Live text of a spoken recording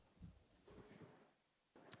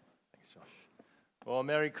Josh. Well,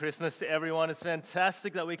 Merry Christmas to everyone. It's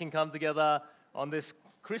fantastic that we can come together on this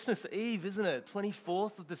Christmas Eve, isn't it?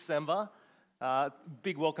 24th of December.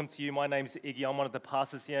 Big welcome to you. My name's Iggy. I'm one of the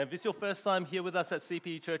pastors here. If this is your first time here with us at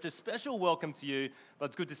CPE Church, a special welcome to you. But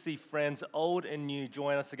it's good to see friends, old and new,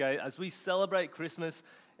 join us again as we celebrate Christmas.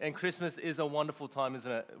 And Christmas is a wonderful time,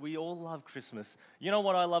 isn't it? We all love Christmas. You know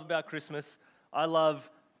what I love about Christmas? I love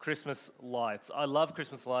Christmas lights. I love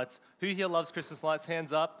Christmas lights. Who here loves Christmas lights?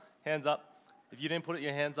 Hands up. Hands up. If you didn't put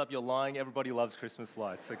your hands up, you're lying. Everybody loves Christmas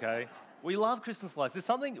lights, okay? We love Christmas lights. There's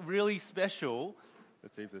something really special.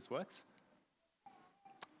 Let's see if this works.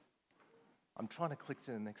 I'm trying to click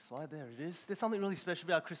to the next slide. There it is. There's something really special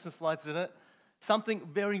about Christmas lights, isn't it? Something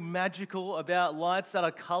very magical about lights that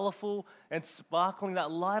are colorful and sparkling,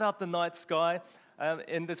 that light up the night sky.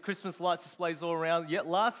 And there's Christmas lights displays all around. Yet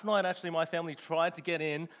last night, actually, my family tried to get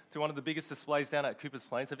in to one of the biggest displays down at Cooper's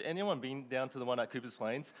Plains. Have anyone been down to the one at Cooper's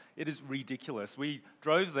Plains? It is ridiculous. We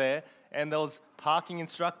drove there, and there was parking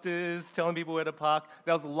instructors telling people where to park.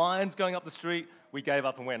 There was lines going up the street. We gave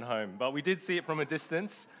up and went home. But we did see it from a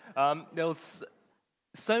distance. There was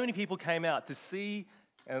so many people came out to see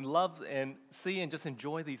and love and see and just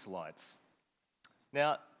enjoy these lights.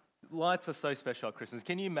 Now, lights are so special at Christmas.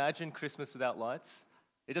 Can you imagine Christmas without lights?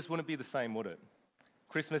 It just wouldn't be the same, would it?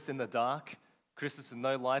 Christmas in the dark, Christmas with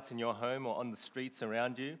no lights in your home or on the streets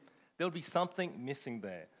around you. There would be something missing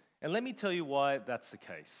there. And let me tell you why that's the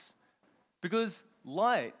case. Because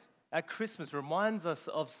light at Christmas reminds us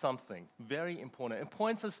of something very important. It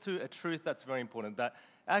points us to a truth that's very important, that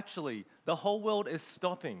actually the whole world is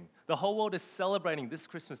stopping. The whole world is celebrating this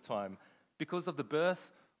Christmas time because of the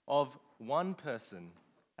birth of one person,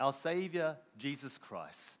 our Savior, Jesus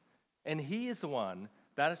Christ. And he is the one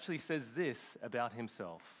that actually says this about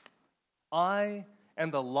himself. I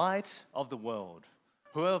am the light of the world.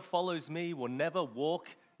 Whoever follows me will never walk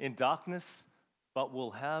in darkness, but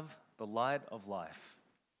will have the light of life.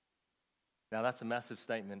 Now that's a massive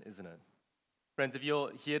statement, isn't it? Friends, if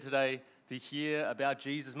you're here today to hear about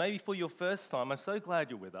Jesus, maybe for your first time, I'm so glad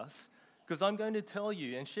you're with us, because I'm going to tell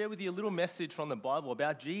you and share with you a little message from the Bible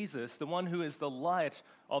about Jesus, the one who is the light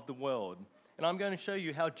of the world. And I'm going to show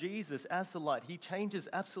you how Jesus, as the light, he changes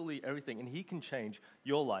absolutely everything, and he can change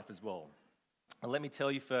your life as well. And let me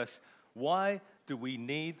tell you first, why do we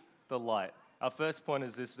need the light? Our first point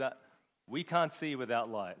is this, that we can't see without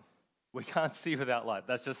light. We can't see without light.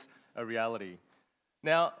 That's just a reality.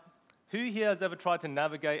 Now, who here has ever tried to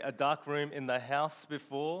navigate a dark room in the house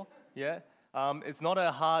before? Yeah? It's not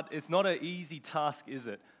an easy task, is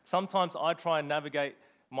it? Sometimes I try and navigate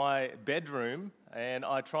my bedroom, and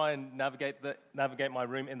I try and navigate my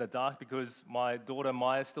room in the dark because my daughter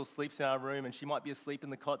Maya still sleeps in our room, and she might be asleep in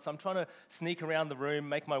the cot. So I'm trying to sneak around the room,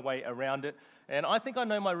 make my way around it. And I think I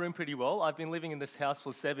know my room pretty well. I've been living in this house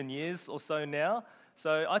for 7 years or so now.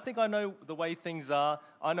 So I think I know the way things are.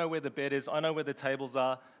 I know where the bed is. I know where the tables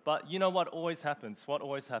are. But you know what always happens? What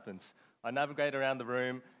always happens? I navigate around the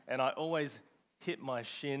room, and I always hit my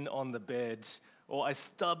shin on the bed, or I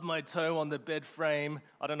stub my toe on the bed frame.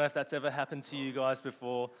 I don't know if that's ever happened to you guys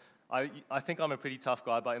before. I think I'm a pretty tough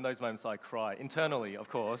guy, but in those moments I cry. Internally, of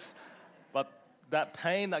course. But that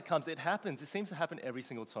pain that comes, it happens. It seems to happen every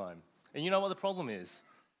single time. And you know what the problem is?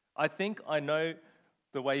 I think I know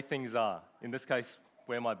the way things are. In this case,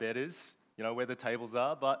 where my bed is, where the tables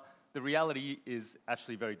are, but the reality is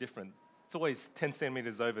actually very different. It's always 10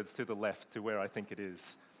 centimeters over to the left to where I think it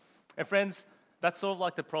is. And friends, that's sort of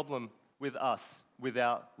like the problem with us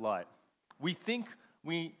without light. We think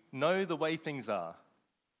we know the way things are,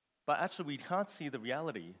 but actually we can't see the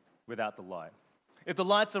reality without the light. If the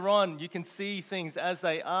lights are on, you can see things as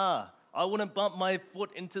they are. I wouldn't bump my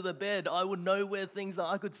foot into the bed. I would know where things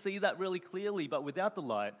are. I could see that really clearly, but without the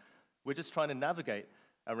light, we're just trying to navigate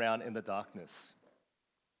around in the darkness.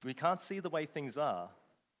 We can't see the way things are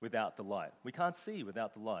without the light. We can't see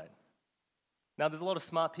without the light. Now, there's a lot of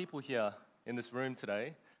smart people here in this room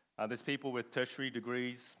today. There's people with tertiary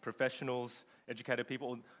degrees, professionals, educated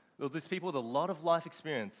people. There's people with a lot of life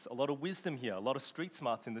experience, a lot of wisdom here, a lot of street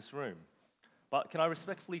smarts in this room. But can I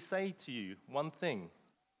respectfully say to you one thing?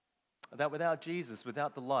 That without Jesus,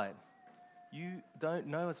 without the light, you don't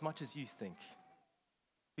know as much as you think.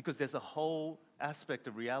 Because there's a whole aspect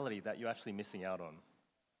of reality that you're actually missing out on.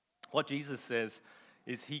 What Jesus says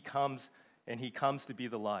is he comes to be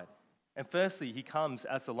the light. And firstly, he comes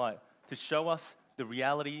as the light to show us the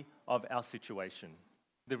reality of our situation.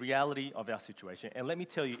 The reality of our situation. And let me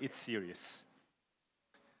tell you, it's serious.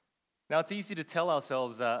 Now, it's easy to tell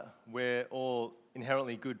ourselves that we're all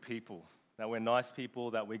inherently good people, that we're nice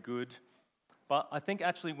people, that we're good. But I think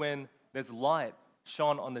actually when there's light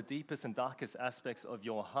shone on the deepest and darkest aspects of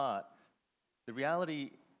your heart, the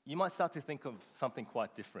reality, you might start to think of something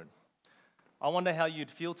quite different. I wonder how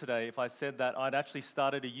you'd feel today if I said that I'd actually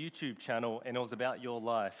started a YouTube channel and it was about your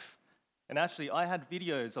life. And actually, I had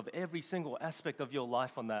videos of every single aspect of your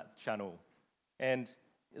life on that channel. And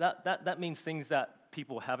that means things that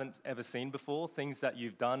people haven't ever seen before, things that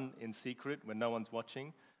you've done in secret when no one's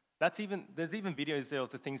watching. There's even videos there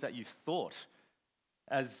of the things that you've thought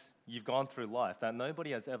as you've gone through life that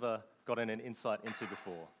nobody has ever gotten an insight into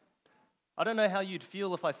before. I don't know how you'd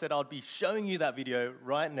feel if I said I'd be showing you that video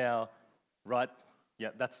right now,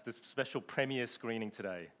 that's the special premiere screening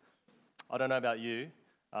today. I don't know about you.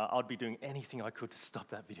 I'd be doing anything I could to stop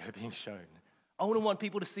that video being shown. I wouldn't want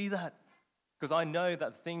people to see that because I know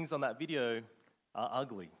that things on that video are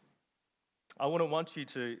ugly. I wouldn't want you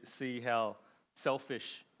to see how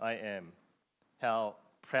selfish I am, how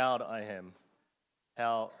proud I am,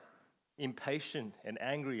 how impatient and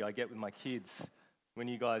angry I get with my kids when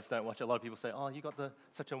you guys don't watch. A lot of people say, oh, you got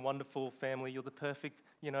such a wonderful family, you're the perfect,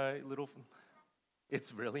 little...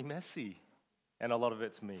 It's really messy, and a lot of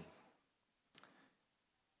it's me.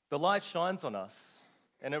 The light shines on us,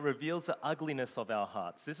 and it reveals the ugliness of our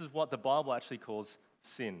hearts. This is what the Bible actually calls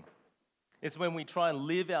sin. It's when we try and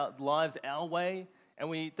live our lives our way, and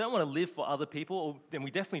we don't want to live for other people, and we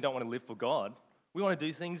definitely don't want to live for God. We want to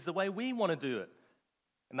do things the way we want to do it.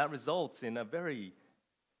 And that results in a very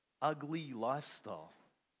ugly lifestyle,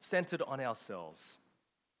 centered on ourselves.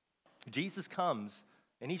 Jesus comes,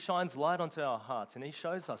 and he shines light onto our hearts, and he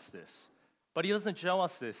shows us this. But he doesn't show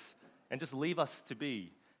us this and just leave us to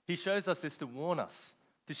be. He shows us this to warn us,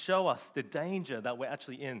 to show us the danger that we're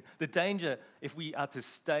actually in, the danger if we are to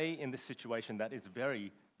stay in this situation that is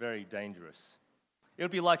very, very dangerous. It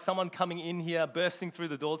would be like someone coming in here, bursting through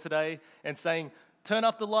the door today and saying, turn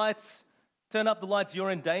up the lights,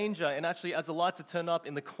 you're in danger. And actually, as the lights are turned up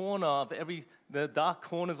in the corner of the dark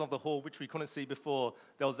corners of the hall, which we couldn't see before,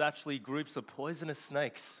 there was actually groups of poisonous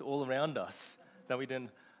snakes all around us that we didn't.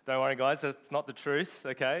 Don't worry, guys, that's not the truth,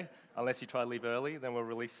 okay? Unless you try to leave early, then we'll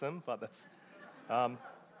release them. But that's,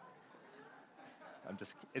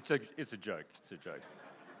 it's a joke.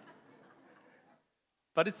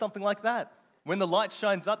 But it's something like that. When the light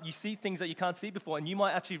shines up, you see things that you can't see before, and you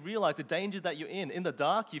might actually realize the danger that you're in. In the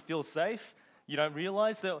dark, you feel safe. You don't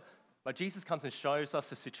realize that. But Jesus comes and shows us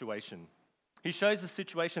the situation. He shows the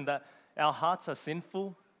situation that our hearts are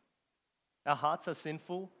sinful.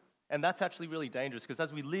 And that's actually really dangerous because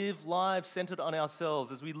as we live lives centered on ourselves,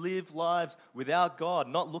 as we live lives without God,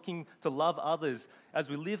 not looking to love others, as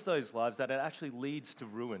we live those lives, that it actually leads to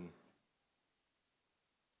ruin.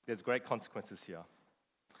 There's great consequences here.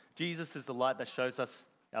 Jesus is the light that shows us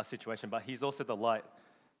our situation, but he's also the light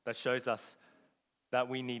that shows us that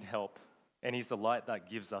we need help, and he's the light that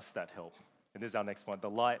gives us that help. And this is our next point. The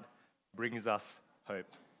light brings us hope.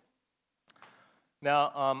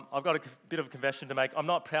 Now, I've got a bit of a confession to make. I'm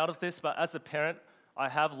not proud of this, but as a parent, I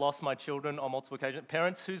have lost my children on multiple occasions.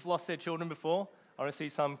 Parents, who's lost their children before? I want to see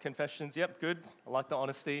some confessions. Yep, good. I like the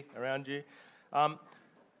honesty around you.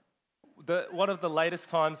 One of the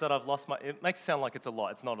latest times that I've lost it makes it sound like it's a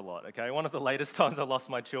lot. It's not a lot, okay? One of the latest times I lost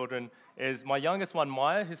my children is my youngest one,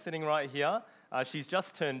 Maya, who's sitting right here. She's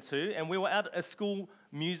just turned 2, and we were at a school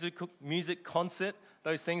music concert,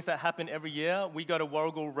 those things that happen every year. We go to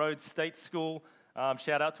Warrigal Road State School.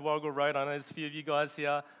 Shout out to Warrigal Road. I know there's a few of you guys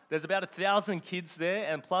here. There's about 1,000 kids there,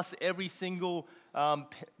 and plus every single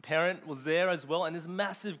parent was there as well, and there's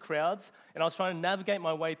massive crowds. And I was trying to navigate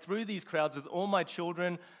my way through these crowds with all my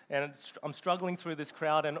children, and I'm struggling through this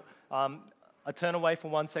crowd, and I turn away for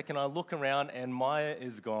 1 second, I look around, and Maya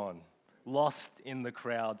is gone, lost in the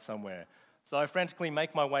crowd somewhere. So I frantically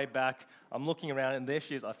make my way back. I'm looking around, and there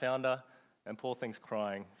she is. I found her, and poor thing's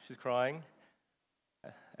crying. She's crying.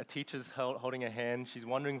 A teacher's holding her hand. She's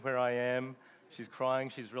wondering where I am. She's crying.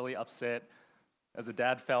 She's really upset. As a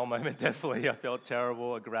dad fail moment, definitely, I felt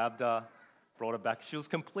terrible. I grabbed her, brought her back. She was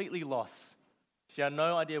completely lost. She had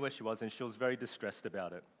no idea where she was, and she was very distressed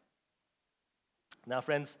about it. Now,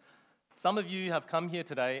 friends, some of you have come here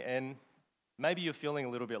today, and maybe you're feeling a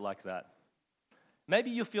little bit like that. Maybe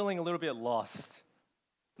you're feeling a little bit lost.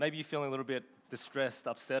 Maybe you're feeling a little bit distressed,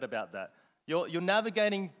 upset about that. You're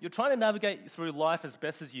trying to navigate through life as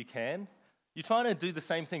best as you can. You're trying to do the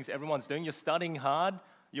same things everyone's doing. You're studying hard.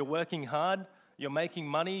 You're working hard. You're making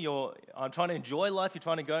money. You're trying to enjoy life. You're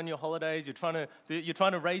trying to go on your holidays. You're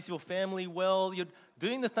trying to raise your family well. You're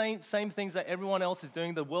doing the same things that everyone else is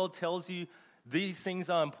doing. The world tells you these things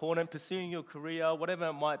are important. Pursuing your career, whatever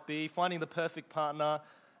it might be, finding the perfect partner.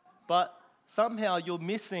 But somehow you're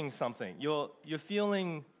missing something. You're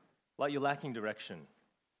feeling like you're lacking direction.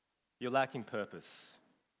 You're lacking purpose.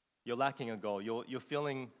 You're lacking a goal. You're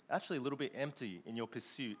feeling actually a little bit empty in your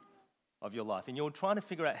pursuit of your life. And you're trying to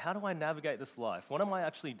figure out, how do I navigate this life? What am I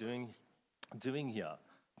actually doing here?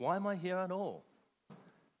 Why am I here at all?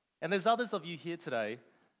 And there's others of you here today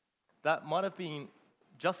that might have been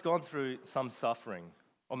just gone through some suffering,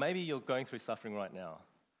 or maybe you're going through suffering right now,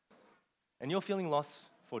 and you're feeling lost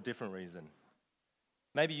for a different reason.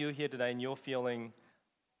 Maybe you're here today and you're feeling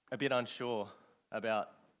a bit unsure about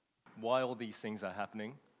why all these things are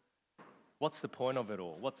happening. What's the point of it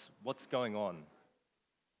all? What's going on?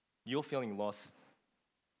 You're feeling lost.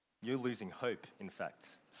 You're losing hope, in fact.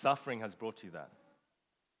 Suffering has brought you that.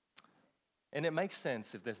 And it makes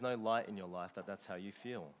sense if there's no light in your life that's how you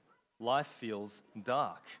feel. Life feels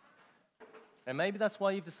dark. And maybe that's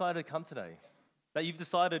why you've decided to come today. That you've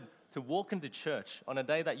decided to walk into church on a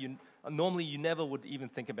day that normally you never would even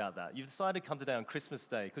think about that. You've decided to come today on Christmas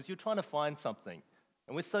Day because you're trying to find something.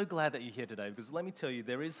 And we're so glad that you're here today, because let me tell you,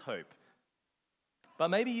 there is hope. But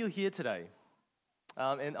maybe you're here today,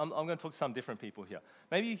 and I'm going to talk to some different people here.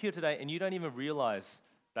 Maybe you're here today and you don't even realize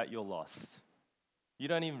that you're lost. You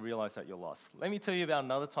don't even realize that you're lost. Let me tell you about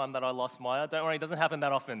another time that I lost Maya. Don't worry, it doesn't happen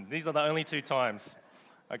that often. These are the only 2 times.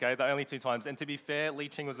 Okay, the only 2 times. And to be fair, Lee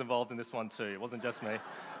Ching was involved in this one too. It wasn't just me.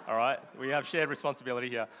 All right, we have shared responsibility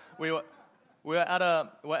here. We're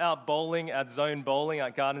out bowling at Zone Bowling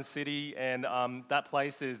at Garden City, and that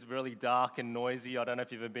place is really dark and noisy. I don't know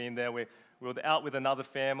if you've ever been there. We were out with another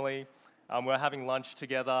family. We were having lunch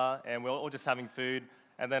together, and we were all just having food.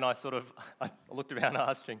 And then I looked around and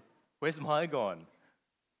asked her, "Where's Maya gone?"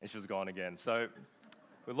 And she was gone again. So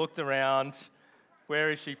we looked around. Where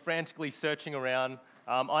is she? Frantically searching around.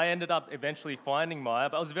 I ended up eventually finding Maya,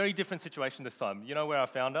 but it was a very different situation this time. You know where I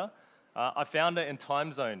found her? I found her in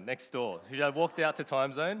Time Zone next door. I walked out to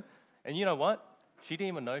Time Zone, and you know what? She didn't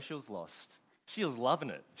even know she was lost. She was loving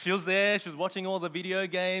it. She was there. She was watching all the video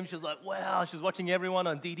games. She was like, wow. She was watching everyone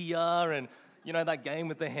on DDR and, you know, that game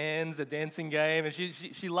with the hands, the dancing game. And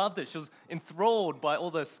she loved it. She was enthralled by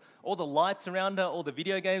all the lights around her, all the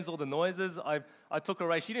video games, all the noises. I took her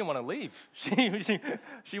away. She didn't want to leave.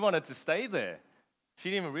 She wanted to stay there. She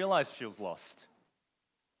didn't even realize she was lost.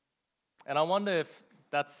 And I wonder if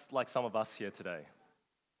that's like some of us here today.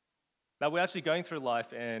 That we're actually going through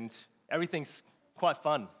life and everything's quite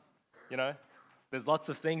fun, you know? There's lots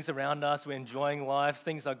of things around us. We're enjoying life.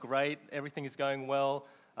 Things are great. Everything is going well.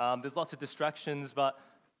 There's lots of distractions. But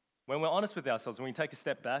when we're honest with ourselves, when we take a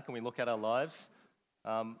step back and we look at our lives,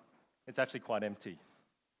 it's actually quite empty.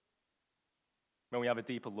 When we have a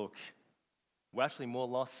deeper look, we're actually more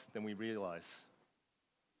lost than we realize.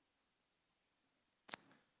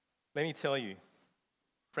 Let me tell you,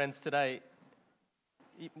 friends, today,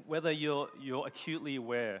 whether you're acutely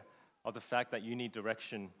aware of the fact that you need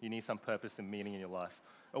direction, you need some purpose and meaning in your life,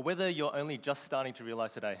 or whether you're only just starting to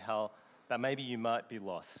realize today how that maybe you might be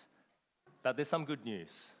lost, that there's some good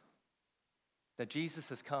news, that Jesus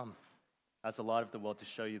has come as the light of the world to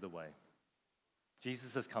show you the way.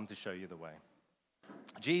 Jesus has come to show you the way.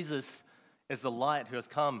 Jesus is the light who has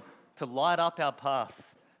come to light up our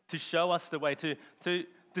path, to show us the way, to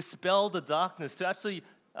dispel the darkness, to actually,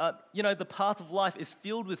 the path of life is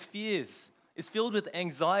filled with fears. It's filled with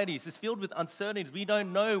anxieties. It's filled with uncertainties. We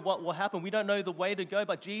don't know what will happen. We don't know the way to go,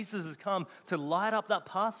 but Jesus has come to light up that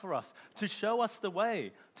path for us, to show us the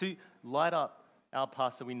way, to light up our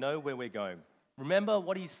path so we know where we're going. Remember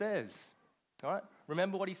what he says, all right?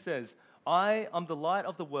 Remember what he says. I am the light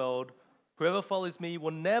of the world. Whoever follows me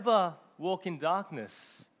will never walk in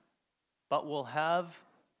darkness, but will have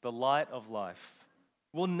the light of life.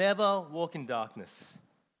 Will never walk in darkness.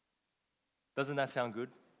 Doesn't that sound good?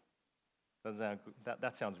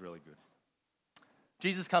 That sounds really good.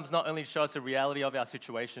 Jesus comes not only to show us the reality of our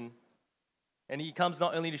situation, and he comes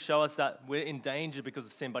not only to show us that we're in danger because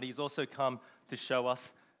of sin, but he's also come to show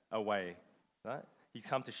us a way. Right? He's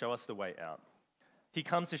come to show us the way out. He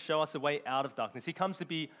comes to show us a way out of darkness. He comes to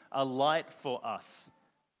be a light for us,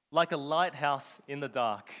 like a lighthouse in the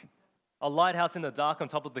dark. A lighthouse in the dark on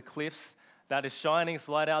top of the cliffs that is shining its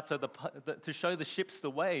light out to show the ships the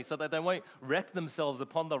way so that they won't wreck themselves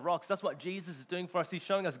upon the rocks. That's what Jesus is doing for us. He's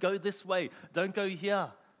showing us, go this way, don't go here.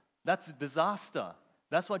 That's a disaster.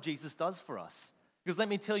 That's what Jesus does for us. Because let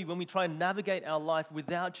me tell you, when we try and navigate our life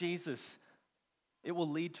without Jesus, it will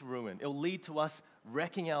lead to ruin. It will lead to us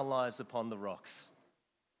wrecking our lives upon the rocks.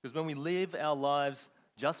 Because when we live our lives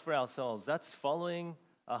just for ourselves, that's following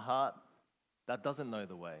a heart that doesn't know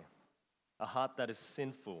the way, a heart that is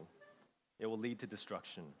sinful. It will lead to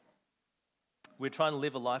destruction. We're trying to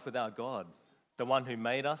live a life without God, the one who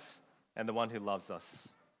made us and the one who loves us.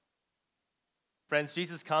 Friends,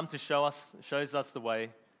 Jesus comes to shows us the way.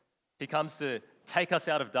 He comes to take us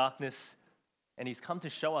out of darkness, and he's come to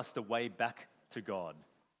show us the way back to God.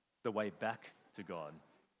 The way back to God.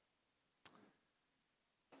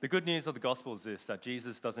 The good news of the gospel is this, that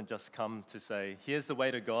Jesus doesn't just come to say, here's the way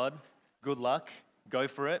to God, good luck, go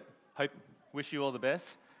for it, wish you all the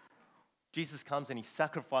best. Jesus comes and he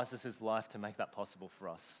sacrifices his life to make that possible for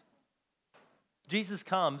us. Jesus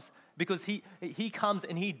comes because he comes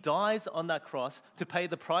and he dies on that cross to pay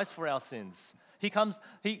the price for our sins. He comes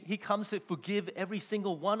to forgive every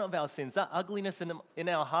single one of our sins, that ugliness in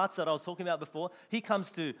our hearts that I was talking about before. He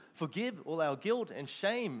comes to forgive all our guilt and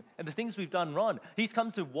shame and the things we've done wrong. He's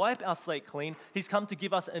come to wipe our slate clean. He's come to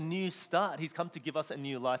give us a new start. He's come to give us a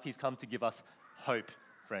new life. He's come to give us hope,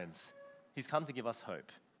 friends. He's come to give us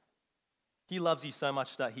hope. He loves you so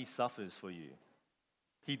much that he suffers for you.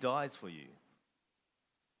 He dies for you.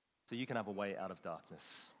 So you can have a way out of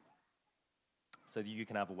darkness. So that you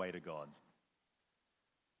can have a way to God.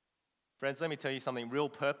 Friends, let me tell you something. Real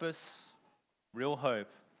purpose, real hope,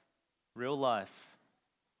 real life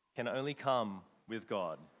can only come with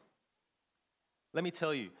God. Let me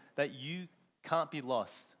tell you that you can't be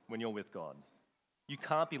lost when you're with God. You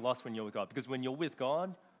can't be lost when you're with God, because when you're with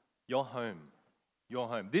God, you're home. You're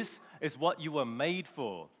home. This is what you were made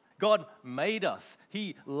for. God made us.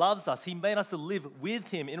 He loves us. He made us to live with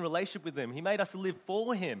him, in relationship with him. He made us to live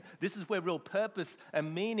for him. This is where real purpose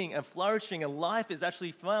and meaning and flourishing and life is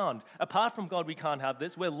actually found. Apart from God, we can't have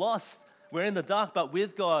this. We're lost. We're in the dark, but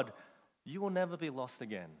with God, you will never be lost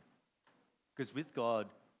again. Because with God,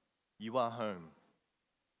 you are home.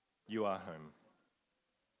 You are home.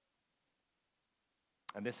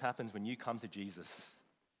 And this happens when you come to Jesus,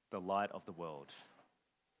 the light of the world.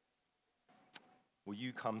 Will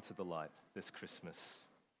you come to the light this Christmas?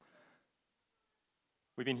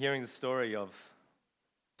 We've been hearing the story of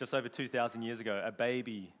just over 2,000 years ago, a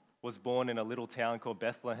baby was born in a little town called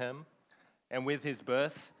Bethlehem, and with his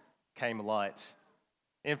birth came light.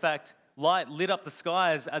 In fact, light lit up the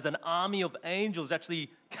skies as an army of angels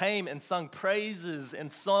actually came and sung praises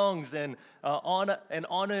and songs and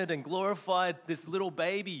honored and glorified this little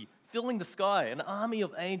baby, filling the sky. An army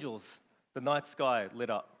of angels, the night sky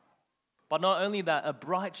lit up. But not only that, a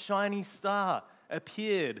bright, shining star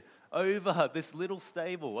appeared over this little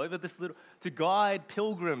stable, to guide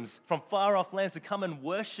pilgrims from far off lands to come and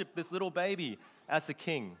worship this little baby as a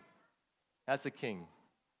king. As a king.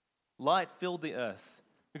 Light filled the earth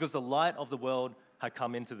because the light of the world had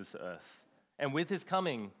come into this earth. And with his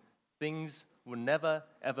coming, things will never,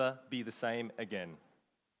 ever be the same again.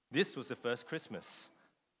 This was the first Christmas.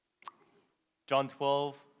 John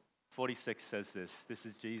 12:46 says this. This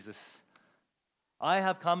is Jesus. I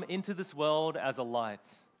have come into this world as a light,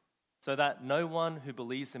 so that no one who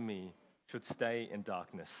believes in me should stay in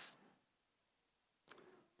darkness.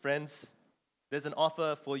 Friends, there's an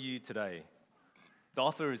offer for you today. The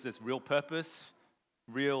offer is this: real purpose,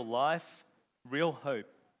 real life, real hope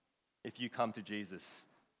if you come to Jesus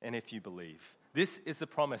and if you believe. This is the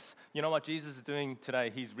promise. You know what Jesus is doing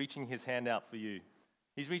today? He's reaching his hand out for you.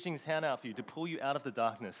 He's reaching his hand out for you to pull you out of the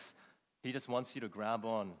darkness. He just wants you to grab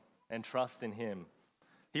on and trust in him.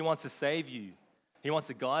 He wants to save you. He wants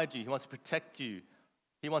to guide you. He wants to protect you.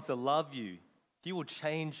 He wants to love you. He will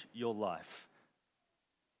change your life.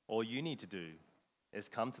 All you need to do is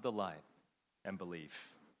come to the light and believe.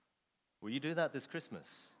 Will you do that this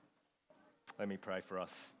Christmas? Let me pray for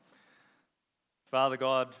us. Father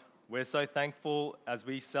God, we're so thankful as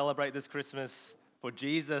we celebrate this Christmas for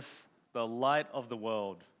Jesus, the light of the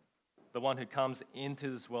world, the one who comes into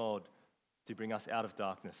this world to bring us out of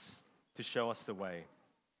darkness, to show us the way,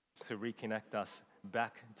 to reconnect us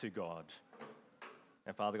back to God.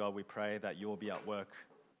 And Father God, we pray that you will be at work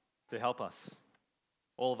to help us.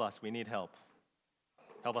 All of us, we need help.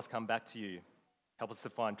 Help us come back to you. Help us to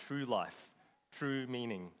find true life, true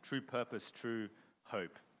meaning, true purpose, true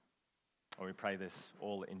hope. And we pray this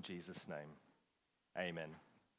all in Jesus' name. Amen.